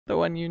The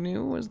one you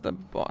knew was the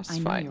boss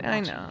fight. I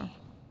know.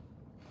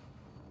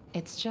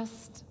 It's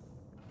just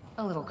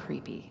a little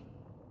creepy.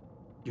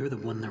 You're the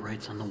one that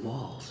writes on the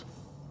walls.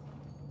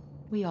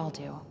 We all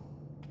do.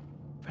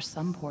 For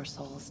some poor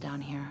souls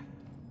down here,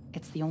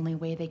 it's the only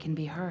way they can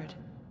be heard.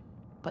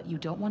 But you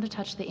don't want to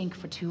touch the ink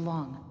for too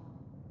long.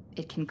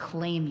 It can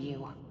claim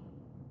you.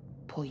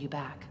 Pull you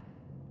back.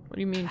 What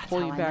do you mean, That's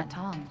pull you how I back? met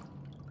Tom.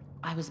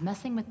 I was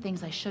messing with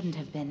things I shouldn't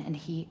have been, and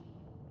he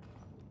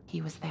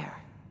was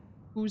there.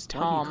 Who's Why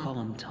Tom? do you call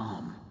him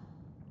Tom?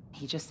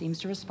 He just seems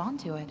to respond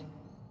to it.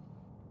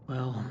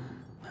 Well,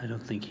 I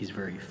don't think he's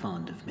very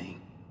fond of me.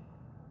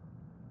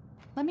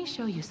 Let me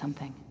show you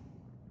something.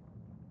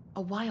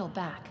 A while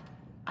back,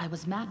 I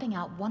was mapping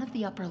out one of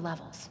the upper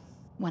levels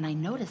when I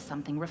noticed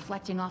something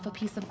reflecting off a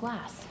piece of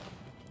glass.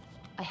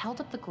 I held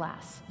up the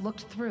glass,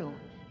 looked through,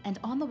 and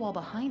on the wall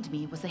behind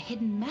me was a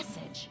hidden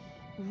message.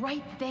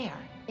 Right there,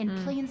 in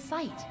plain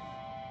sight.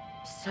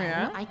 So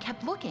I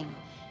kept looking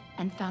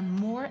and found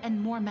more and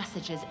more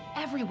messages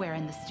everywhere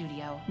in the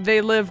studio.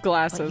 They live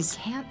glasses.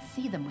 But you can't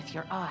see them with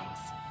your eyes.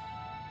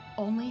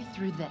 Only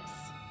through this.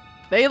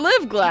 They live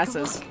Take a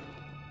glasses. look.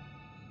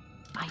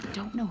 I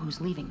don't know who's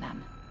leaving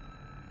them,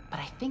 but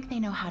I think they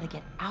know how to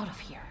get out of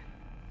here.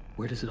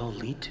 Where does it all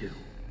lead to?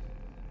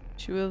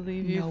 She will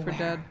leave you Nowhere. for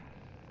dead.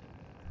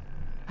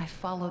 I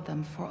followed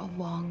them for a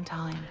long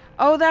time.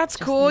 Oh, that's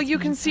Just cool. leads You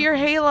me can in see your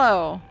circles.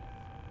 halo.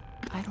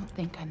 I don't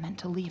think I meant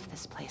to leave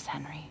this place,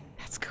 Henry.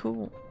 That's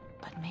cool.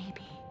 But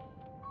maybe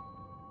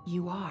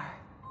you are.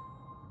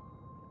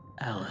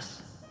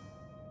 Alice,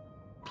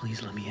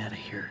 please let me out of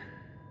here.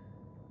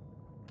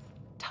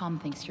 Tom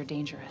thinks you're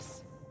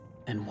dangerous.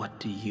 And what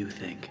do you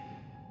think?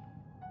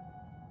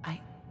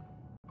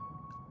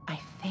 I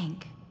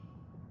think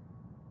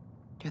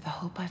you're the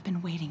hope I've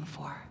been waiting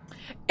for.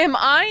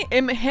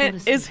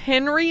 Is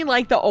Henry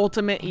like the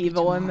ultimate Maybe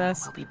evil in tomorrow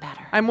this? will be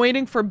better. I'm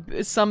waiting for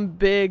some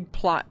big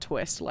plot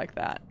twist like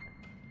that.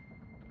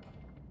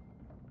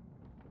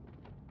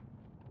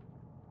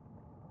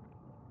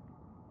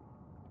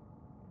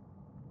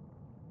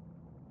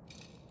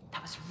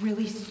 That was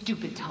really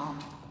stupid, Tom.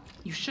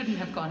 You shouldn't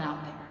have gone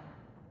out there.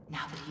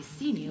 Now that he's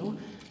seen you,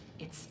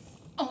 it's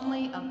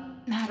only a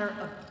matter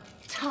of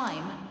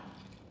time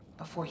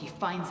before he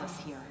finds us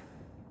here.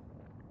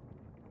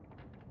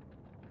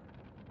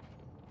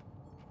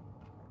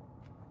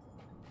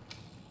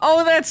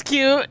 Oh, that's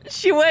cute.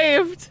 She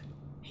waved.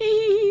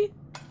 Hee.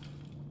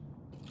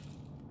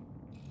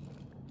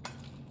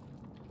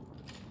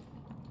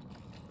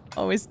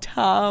 Oh, is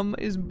Tom,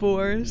 is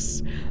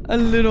Boris a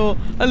little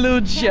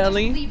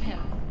jelly? Can't just leave him.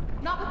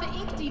 Not with the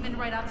ink demon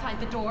right outside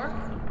the door.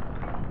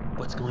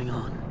 What's going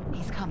on?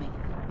 He's coming.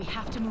 We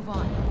have to move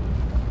on.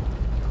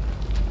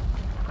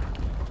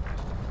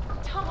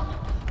 Tom,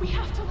 we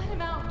have to let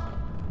him out.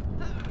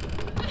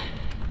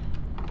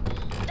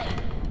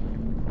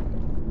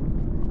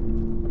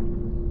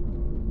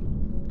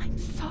 I'm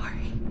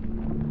sorry.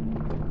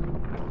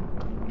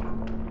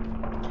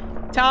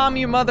 Tom,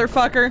 you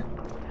motherfucker.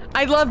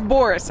 I love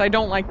Boris. I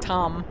don't like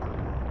Tom.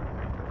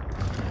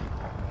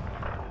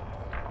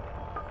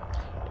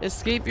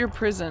 Escape your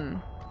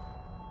prison.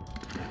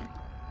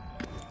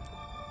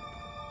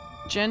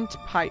 Gent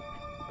pipe.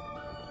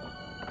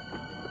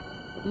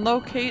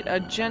 Locate a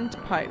gent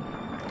pipe.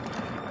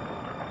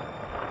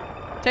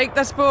 Take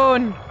the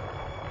spoon.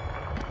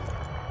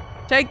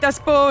 Take the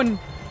spoon.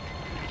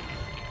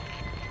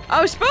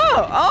 Oh, spoon.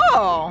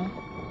 Oh.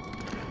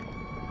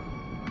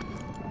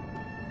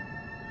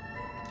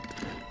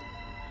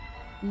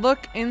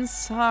 Look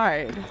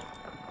inside.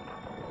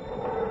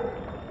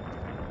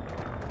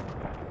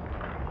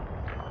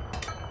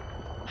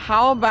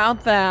 How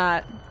about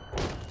that?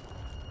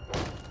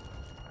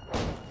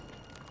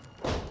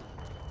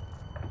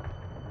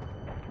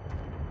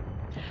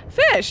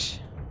 Fish!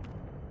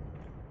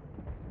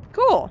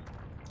 Cool.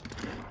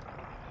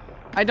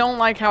 I don't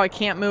like how I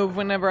can't move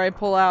whenever I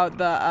pull out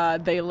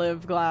the, they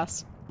live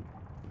glass.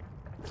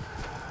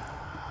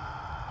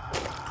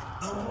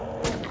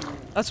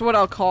 That's what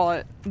I'll call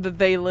it. The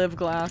they live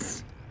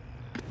glass.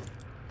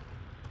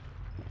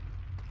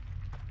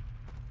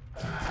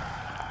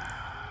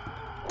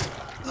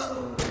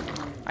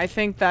 I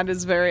think that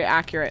is very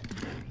accurate.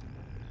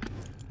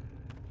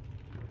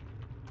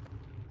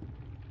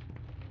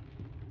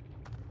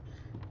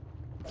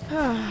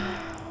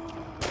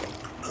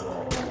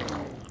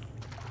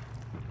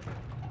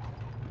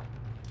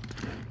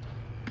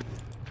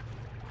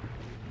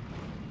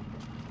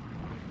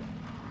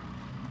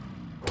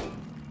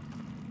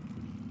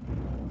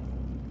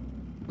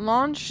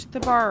 Launch the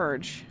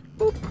barge.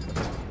 Boop.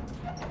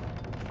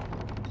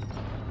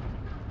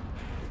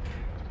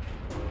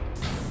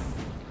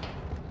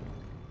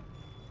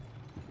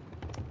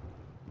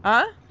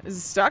 Huh? Is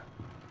it stuck?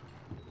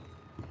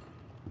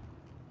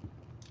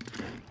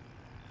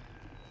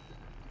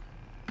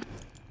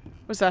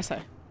 What's that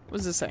say? What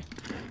does this say?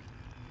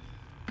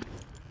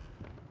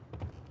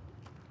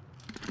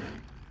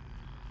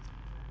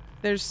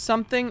 There's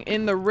something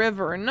in the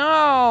river.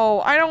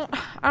 No, I don't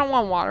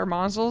want water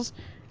modules.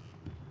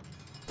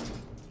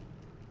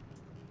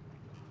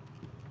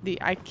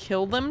 The I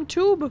kill them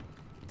tube?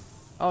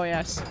 Oh,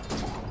 yes.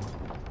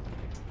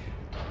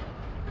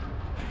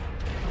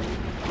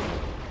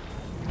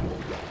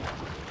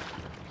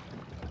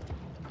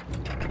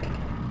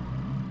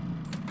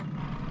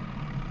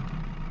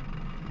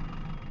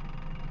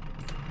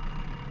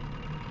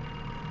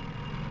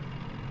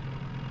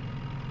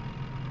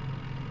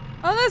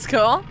 Oh, that's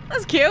cool.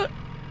 That's cute.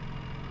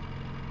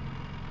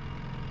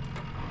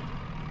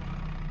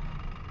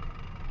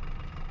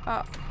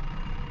 Oh.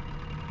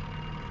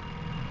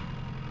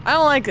 I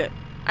don't like it.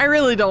 I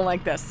really don't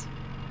like this.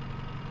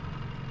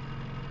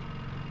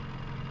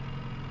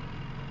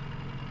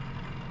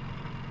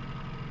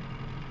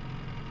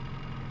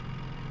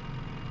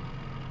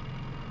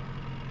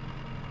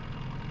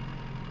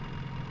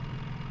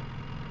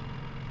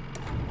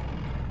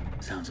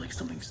 Sounds like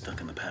something's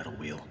stuck in the paddle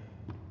wheel.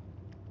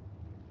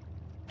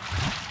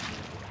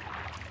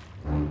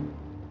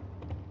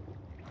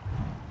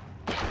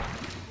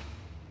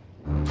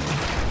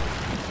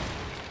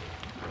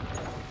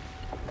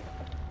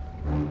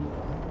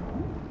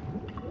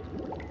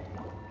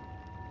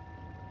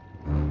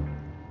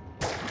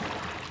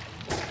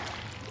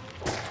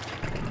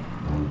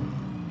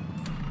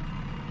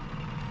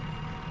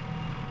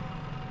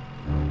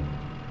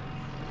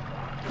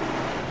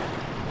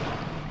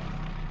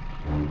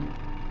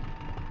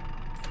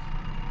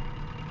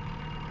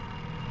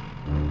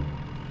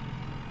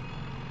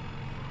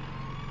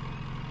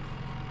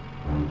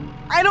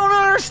 I don't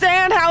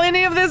understand how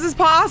any of this is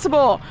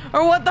possible,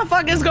 or what the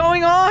fuck is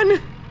going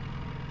on.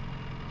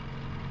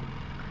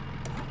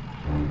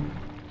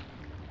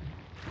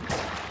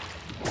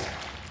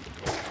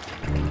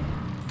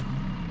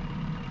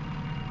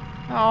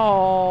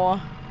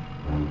 Oh.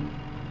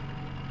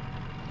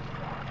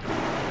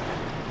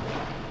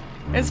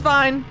 It's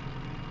fine.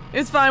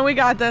 It's fine, we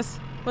got this.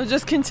 We'll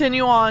just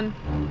continue on.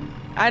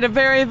 At a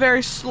very,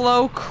 very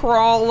slow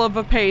crawl of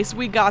a pace.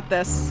 We got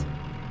this.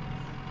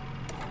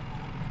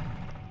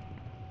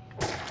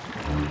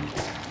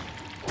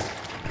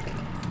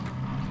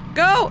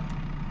 Go!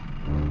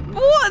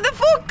 What the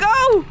fuck?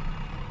 Go!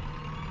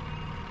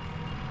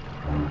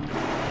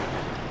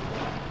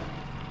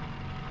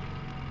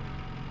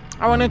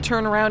 I want to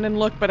turn around and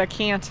look, but I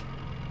can't.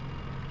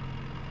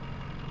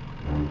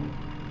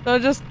 So we'll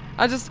just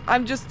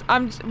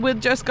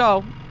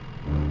go.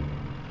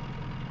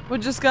 We'll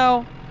just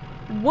go.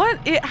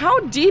 How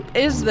deep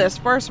is this,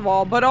 first of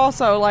all? But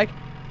also, like,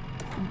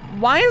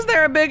 why is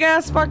there a big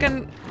ass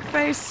fucking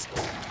face?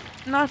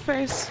 Not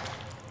face.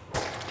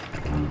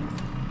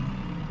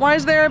 Why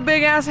is there a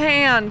big ass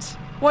hand?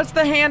 What's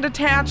the hand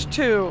attached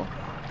to?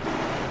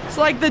 It's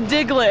like the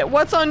Diglett.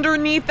 What's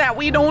underneath that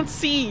we don't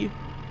see?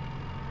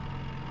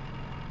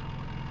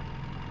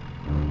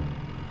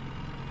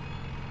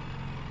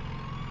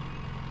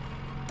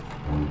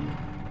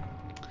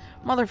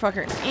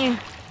 Motherfucker.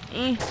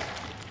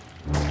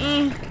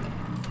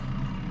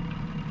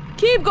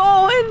 Keep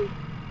going.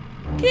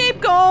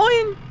 Keep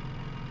going.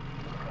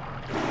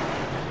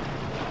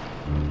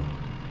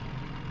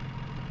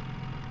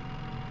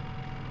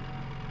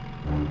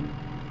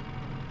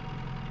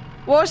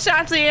 What's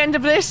at the end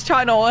of this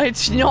tunnel?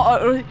 It's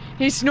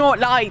not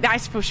light,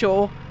 that's for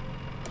sure.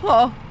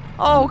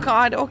 Oh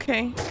god,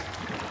 okay.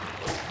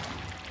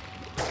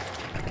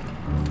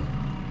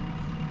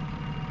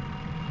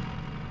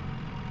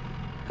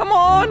 Come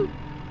on!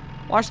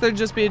 Watch there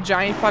just be a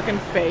giant fucking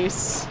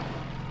face.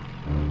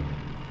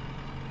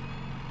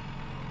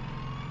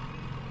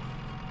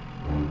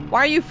 Why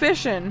are you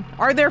fishing?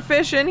 Are there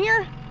fish in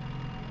here?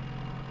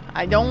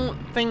 I don't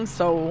think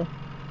so.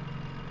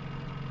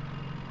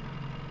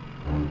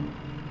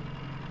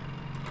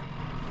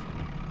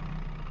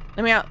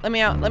 Let me out, let me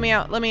out, let me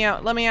out, let me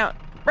out, let me out.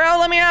 Bro,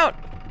 let me out!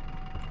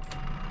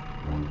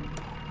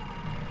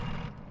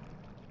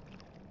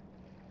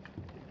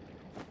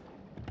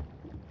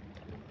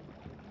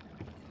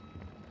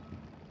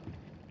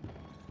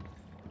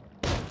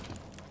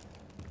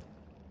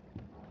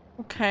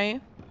 Okay.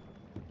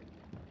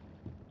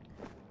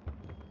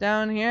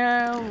 Down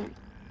here,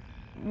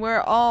 we're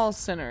all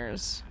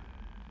sinners.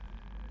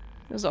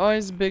 There's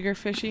always bigger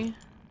fishy.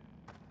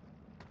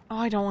 Oh,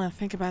 I don't want to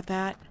think about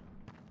that.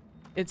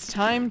 It's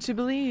time to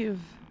believe.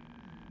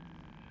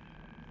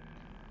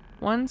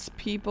 Once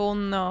people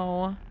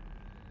know...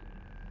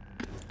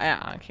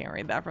 I can't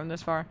read that from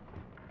this far.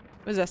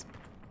 What is this?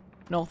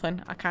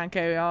 Nothing. I can't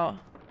carry out.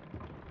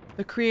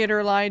 The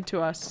creator lied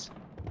to us.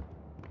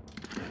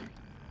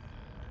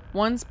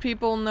 Once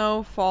people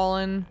know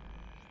fallen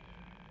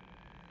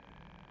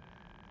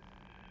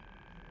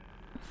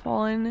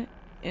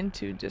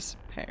into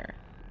despair.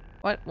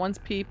 What? Once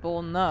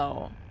people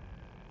know.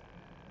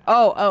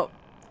 Oh.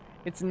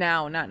 It's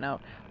now, not no.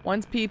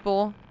 Once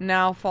people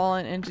now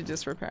fallen into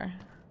disrepair.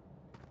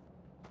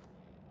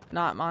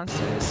 Not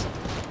monsters.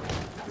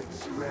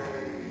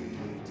 Betrayed,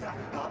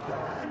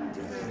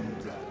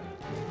 abandoned.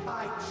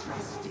 I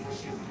trusted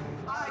you.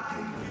 I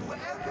gave you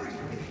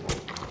everything.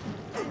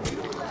 And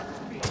you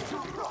left me to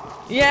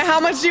rot. Yeah, how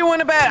much do you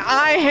want to bet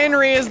I,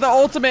 Henry, is the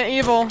ultimate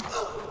evil?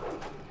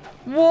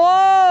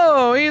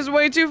 Whoa! He's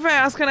way too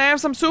fast. Can I have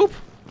some soup?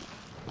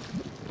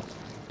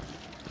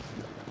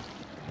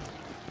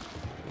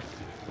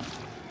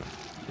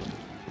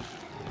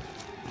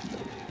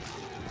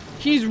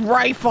 He's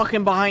right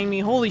fucking behind me.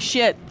 Holy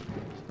shit.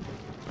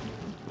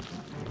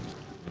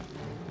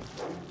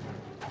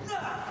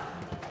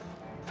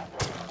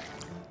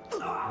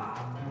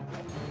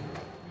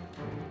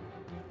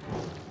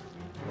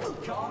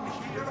 Come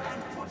here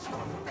and put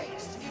your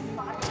face in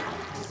my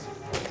axe.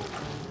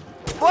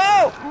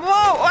 Whoa! Whoa!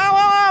 Whoa!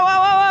 Whoa! Whoa!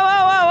 Whoa!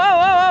 Whoa! Whoa!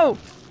 Whoa! Whoa!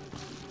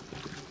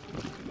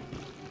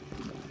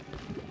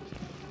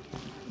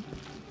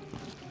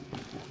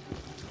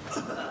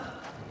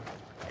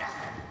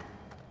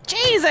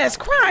 Jesus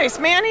Christ,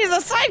 man, he's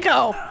a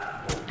psycho!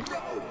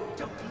 No!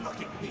 Don't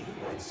look at me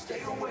and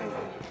stay away.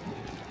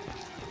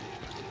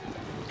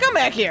 Come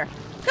back here!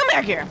 Come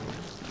back here!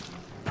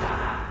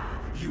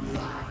 You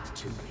lied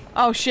to me.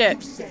 Oh shit.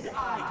 You said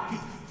I'd be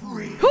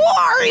free. Who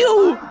are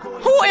you?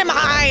 Who am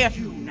I?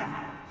 You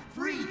now.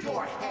 Free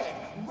your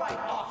head right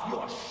off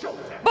your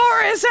shoulder.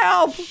 Boris,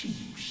 help!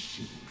 Sheep,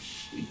 sheep,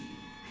 sheep.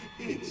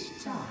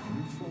 It's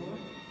time for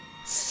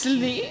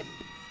Sleep?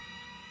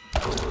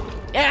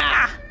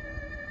 Yeah!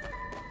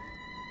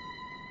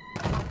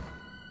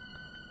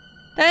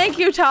 Thank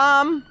you,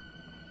 Tom.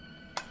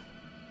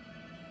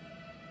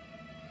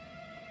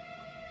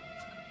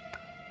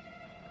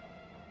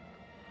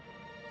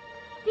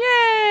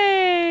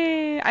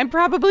 Yay! I'm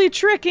probably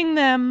tricking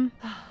them.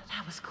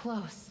 That was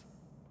close.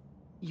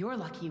 You're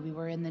lucky we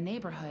were in the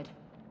neighborhood.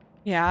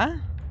 Yeah?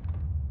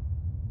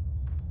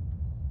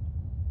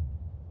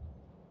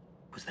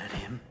 Was that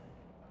him?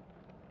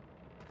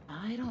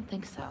 I don't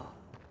think so.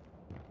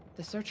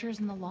 The Searchers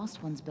and the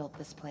Lost Ones built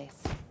this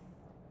place.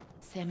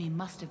 Sammy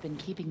must have been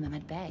keeping them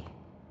at bay,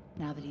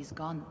 now that he's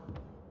gone.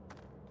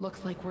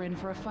 Looks like we're in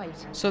for a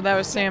fight. So that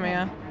was Sammy,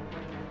 huh?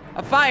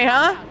 A fight,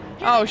 huh?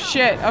 Oh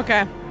shit,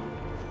 okay.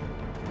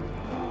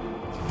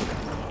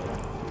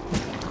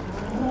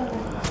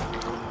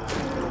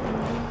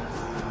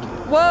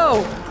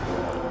 Whoa!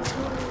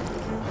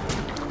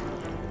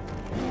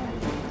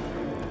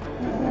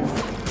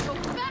 Go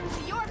back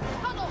to your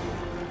puddle!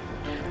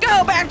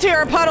 Go back to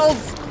your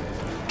puddles!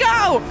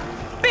 Go!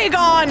 Be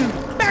gone!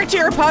 Back to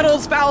your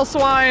puddles, foul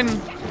swine!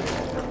 I've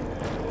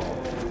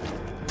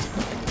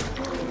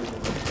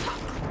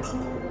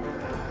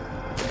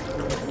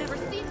never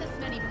seen this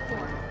many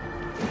before.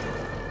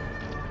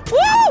 Woo!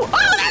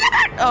 Oh, there's a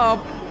bird! Oh.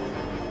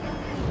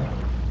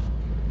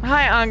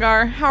 Hi,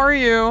 Angar. How are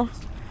you?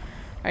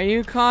 Are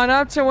you caught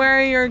up to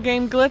where your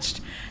game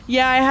glitched?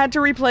 Yeah, I had to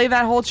replay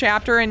that whole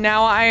chapter, and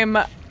now I'm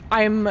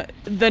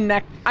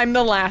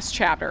the last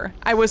chapter.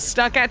 I was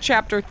stuck at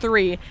chapter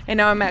 3, and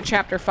now I'm at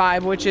chapter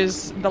 5, which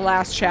is the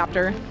last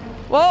chapter.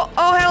 Whoa!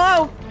 Oh,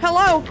 hello!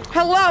 Hello!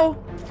 Hello!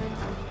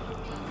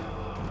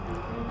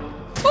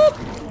 Boop!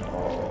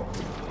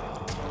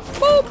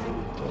 Boop!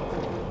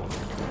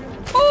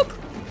 Boop!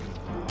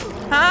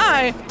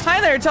 Hi! Hi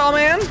there, tall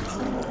man!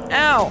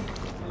 Ow!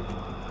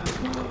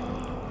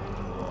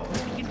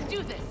 You can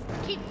do this.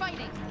 Keep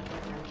fighting.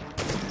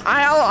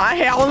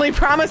 I only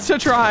promise to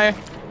try.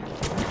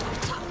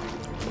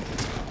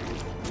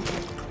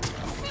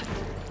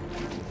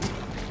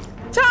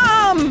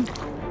 Tom!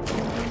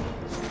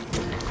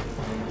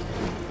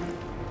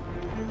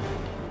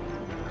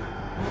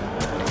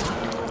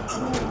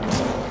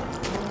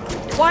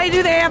 Why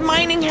do they have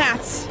mining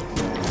hats?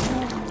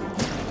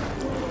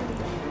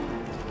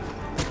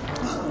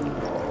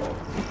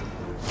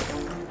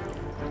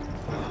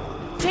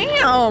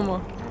 Damn!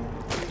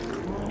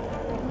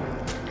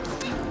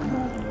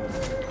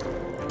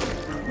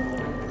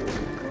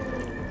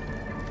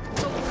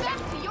 Go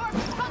back to your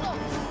puddle!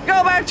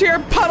 Go back to your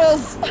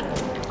puddles!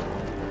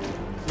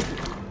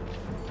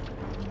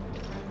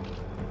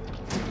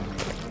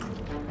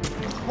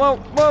 Whoa,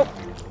 whoa.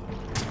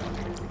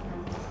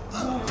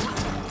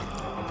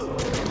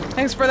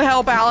 Thanks for the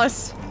help,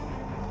 Alice.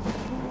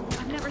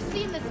 I've never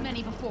seen this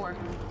many before.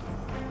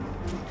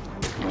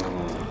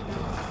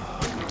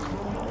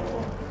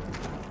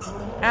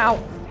 Ow.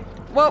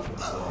 Whoa.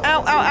 Ow,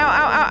 ow, ow,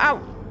 ow, ow, ow.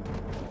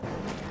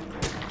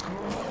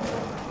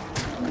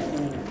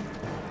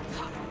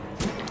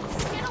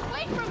 Get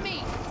away from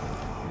me!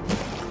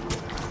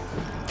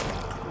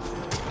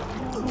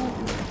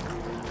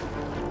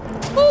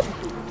 Boop,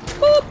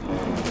 boop,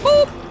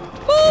 boop,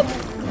 boop.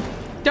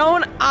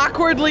 Don't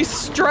awkwardly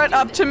strut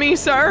up to me,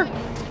 sir.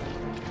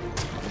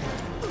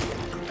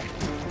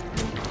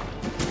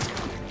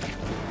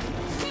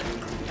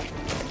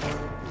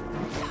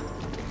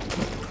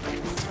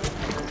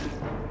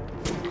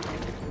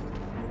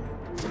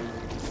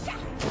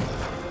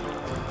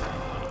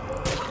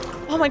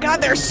 Oh my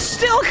god, they're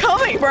still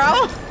coming,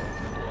 bro!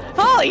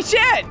 Holy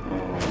shit!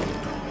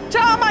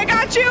 Tom, I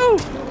got you!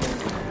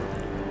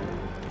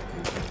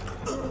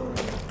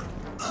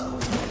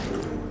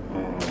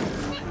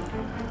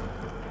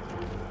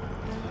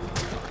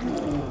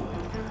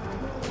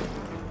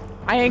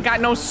 I ain't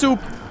got no soup.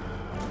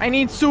 I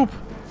need soup.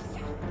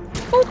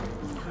 Boop.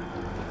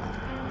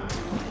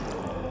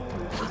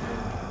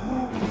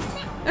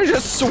 They're just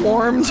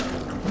swarmed.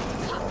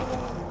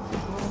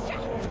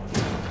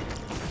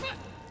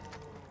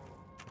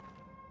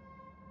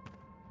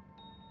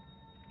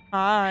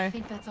 I Hi.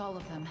 think that's all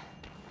of them.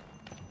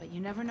 But you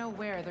never know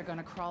where they're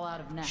gonna crawl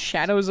out of next.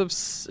 Shadows and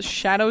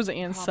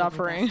Probably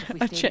suffering. best if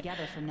we stay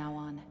together from now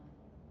on.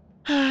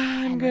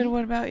 I'm good. Henry?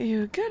 What about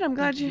you? Good. I'm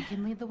glad Think you.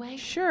 can lead the way.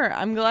 Sure.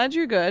 I'm glad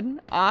you're good.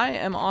 I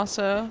am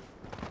also.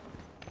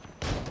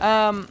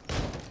 I'm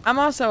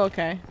also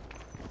okay.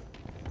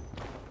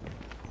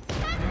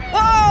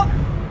 Whoa!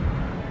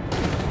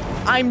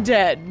 I'm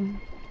dead.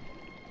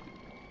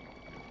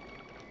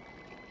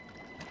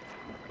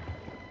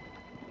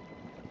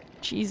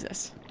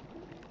 Jesus.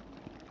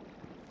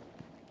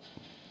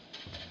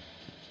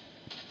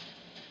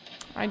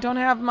 I don't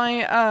have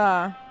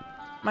my,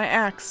 my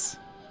axe.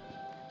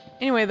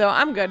 Anyway, though,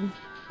 I'm good.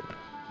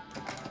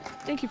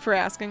 Thank you for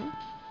asking.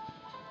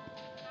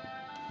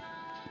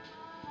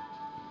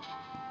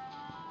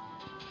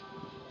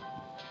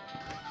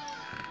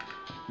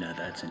 Now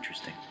that's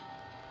interesting.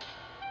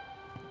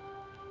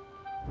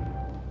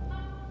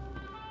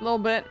 A little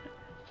bit.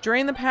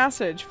 Drain the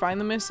passage. Find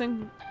the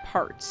missing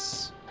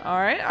parts.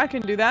 Alright, I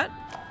can do that.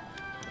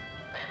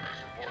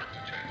 Progress report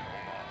to Chen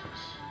Home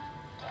Office.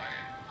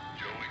 Client,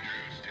 Joey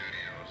Drew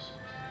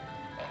Studios.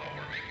 Although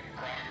we're making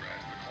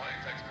progress, the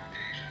client's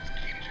expectations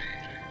keep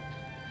changing.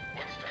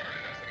 What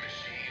started as a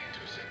machine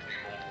to simply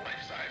mold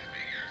life-size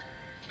figures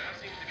now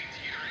seems to be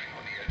teetering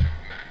on the edge of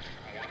magic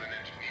more than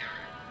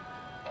engineering.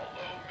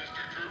 Although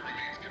Mr. Drew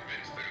remains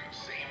convinced they're the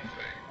same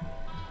thing,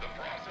 the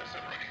process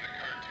of running the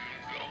cartoon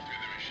fell through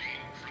the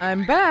machine.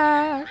 I'm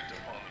back.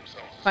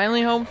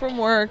 Finally home from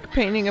work.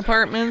 Painting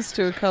apartments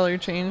to a color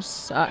change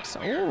sucks.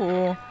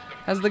 Ooh.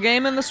 How's the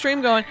game and the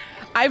stream going?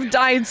 I've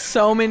died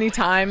so many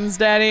times,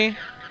 Daddy.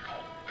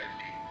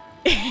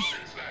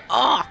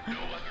 Oh.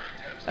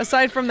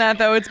 Aside from that,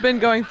 though, it's been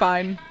going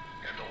fine. And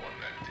the one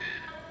that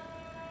did,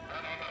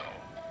 I don't know.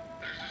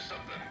 There's just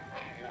something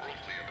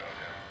unworldly about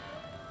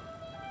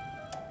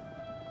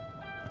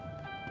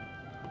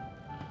him.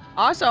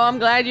 Also, I'm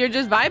glad you're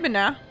just vibing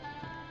now.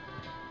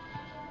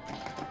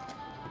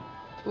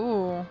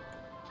 Ooh.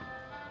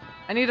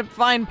 I need to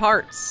find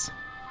parts.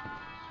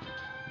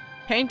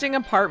 Painting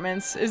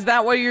apartments. Is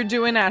that what you're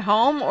doing at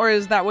home, or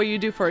is that what you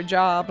do for a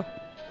job?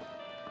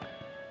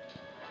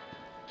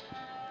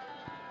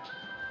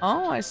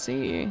 Oh, I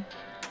see.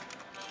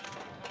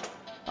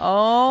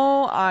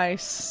 Oh, I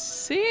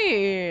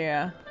see.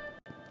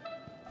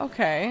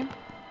 Okay.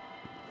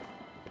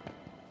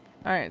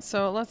 Alright,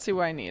 so let's see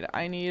what I need.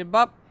 I need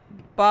bop,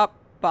 bop,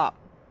 bop.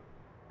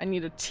 I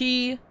need a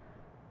T,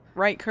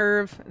 right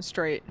curve, and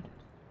straight.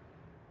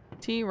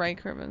 T, right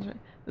curve, and straight.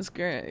 This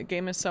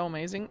game is so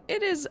amazing.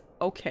 It is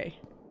okay.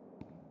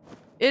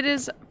 It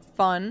is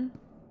fun.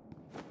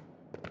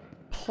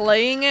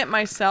 Playing it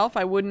myself,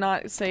 I would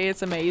not say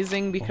it's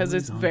amazing because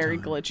Always it's on very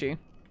time. glitchy.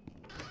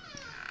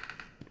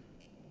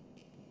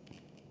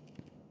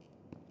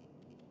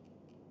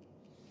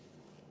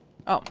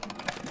 Oh.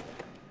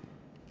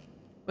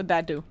 What'd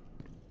that do?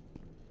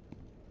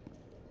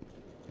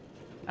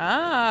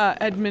 Ah,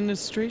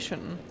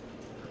 administration.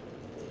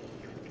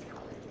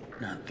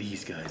 Not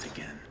these guys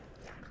again.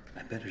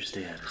 I better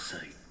stay out of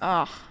sight.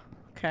 Ah,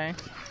 okay.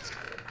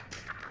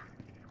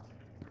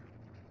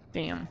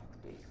 Damn.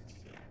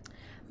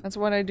 That's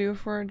what I do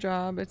for a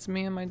job. It's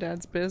me and my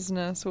dad's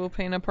business. We'll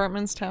paint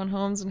apartments,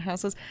 townhomes, and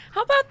houses.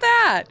 How about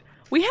that?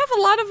 We have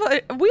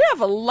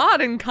a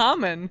lot in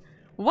common.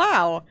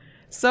 Wow.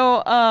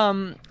 So,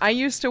 I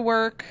used to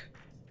work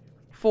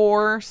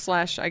for /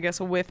 I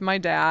guess with my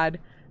dad.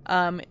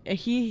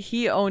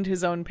 He owned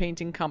his own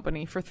painting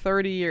company for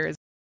 30 years.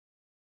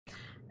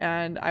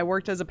 And I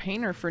worked as a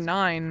painter for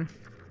 9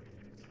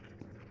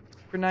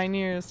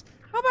 years.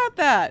 How about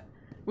that?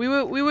 We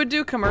would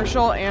do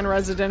commercial and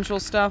residential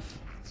stuff.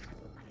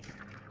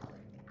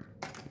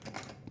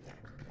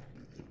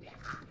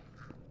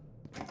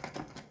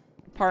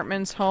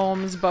 Apartments,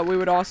 homes, but we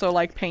would also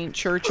like paint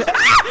churches.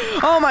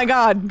 Oh my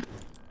god!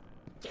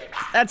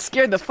 That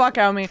scared the fuck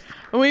out of me.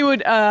 We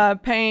would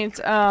paint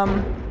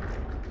I'm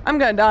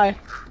gonna die.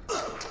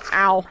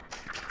 Ow.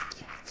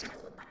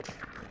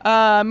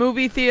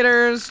 Movie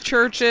theaters,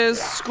 churches,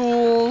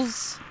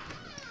 schools,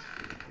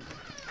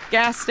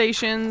 gas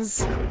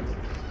stations.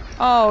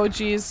 Oh,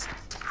 jeez.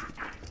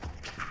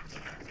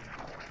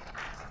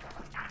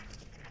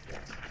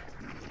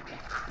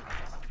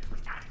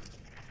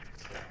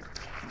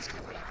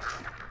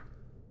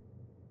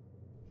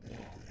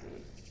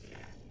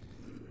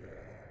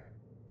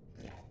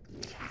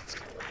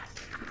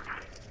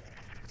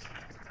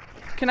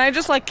 Can I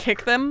just, like,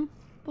 kick them?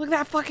 Look at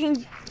that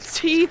fucking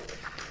teeth.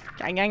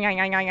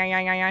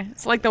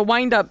 It's like the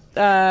wind-up,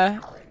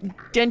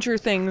 denture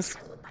things.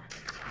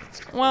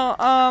 Well,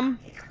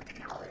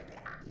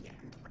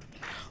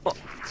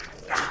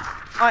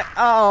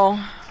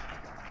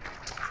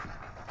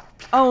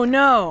 Oh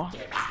no.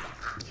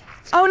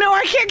 Oh no,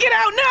 I can't get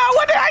out! No!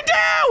 What did I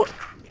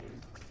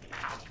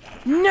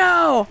do?!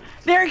 No!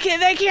 They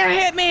can't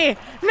hit me!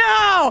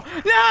 No!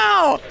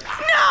 No!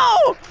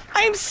 No!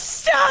 I'm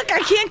stuck! I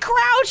can't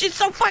crouch! It's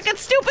so fucking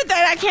stupid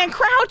that I can't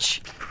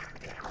crouch!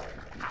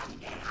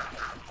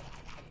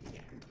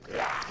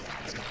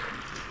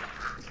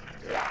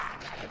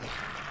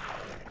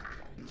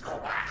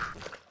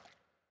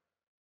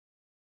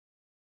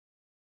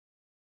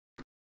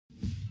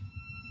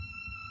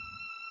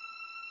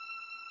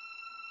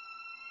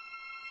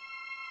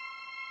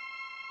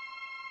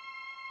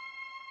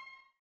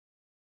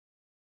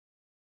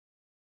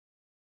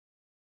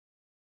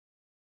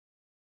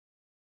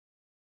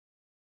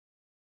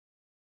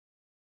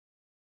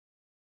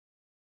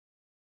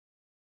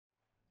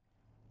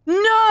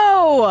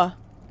 No!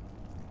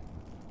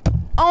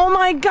 Oh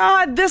my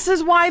god, this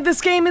is why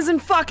this game isn't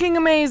fucking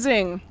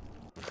amazing.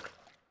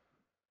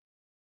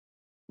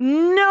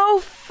 No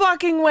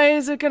fucking way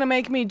is it gonna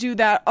make me do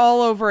that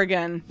all over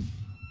again.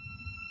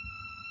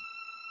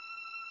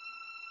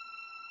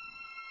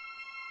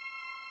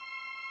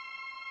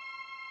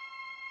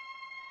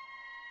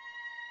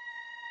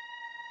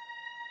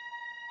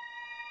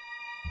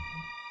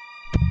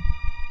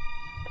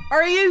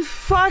 Are you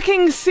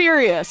fucking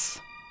serious?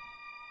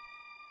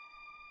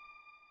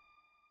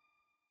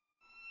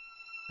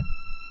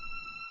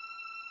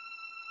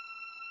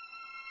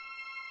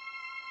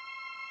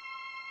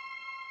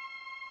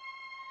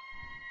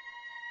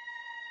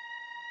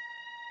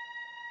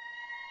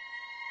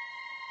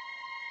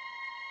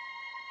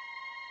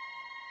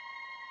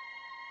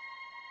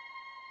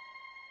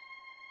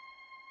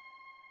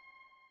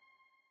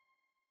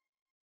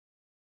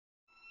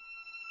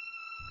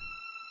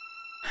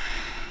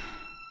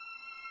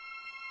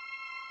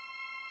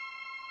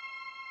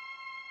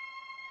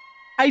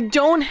 I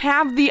don't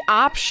have the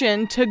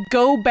option to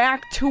go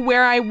back to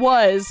where I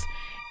was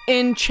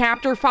in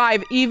chapter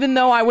 5, even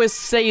though I was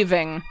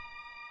saving.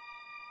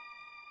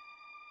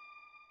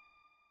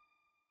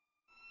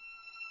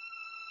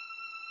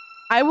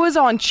 I was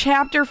on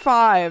chapter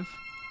 5,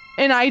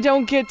 and I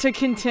don't get to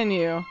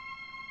continue.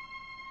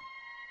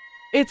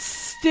 It's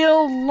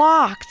still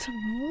locked.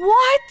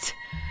 What?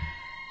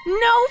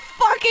 No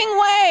fucking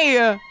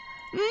way!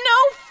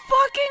 No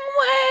fucking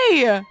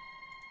way!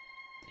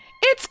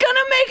 It's gonna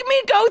make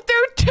me go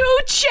through 2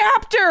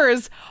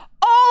 chapters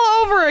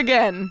all over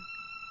again.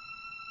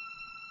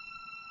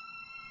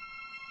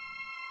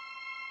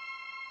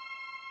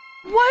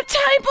 What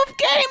type of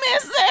game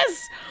is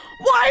this?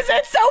 Why is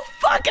it so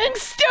fucking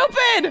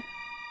stupid?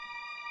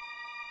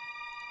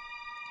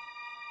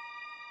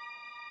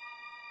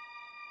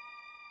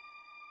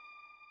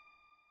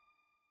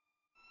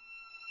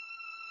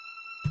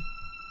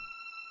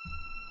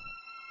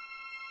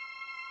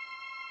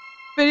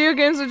 Video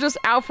games are just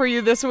out for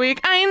you this week.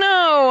 I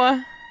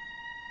know.